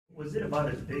Was it about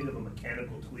as big of a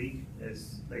mechanical tweak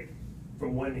as, like,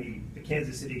 from when the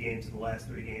Kansas City game to the last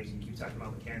 3 games, and you keep talking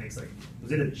about mechanics, like,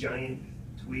 was it a giant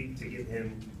tweak to get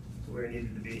him to where he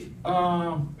needed to be?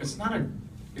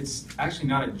 It's actually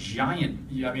not a giant.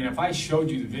 I mean, if I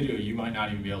showed you the video, you might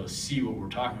not even be able to see what we're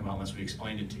talking about unless we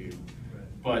explained it to you.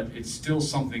 Right. But it's still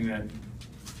something that,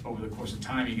 over the course of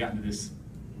time, you got into this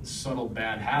subtle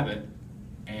bad habit,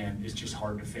 and it's just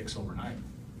hard to fix overnight.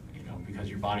 You know, because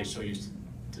your body's so used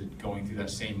to going through that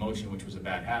same motion, which was a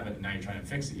bad habit, and now you're trying to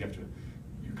fix it. You're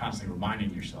constantly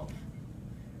reminding yourself,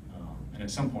 and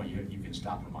at some point you can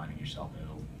stop reminding yourself, and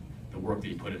the work that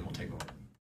you put in will take over.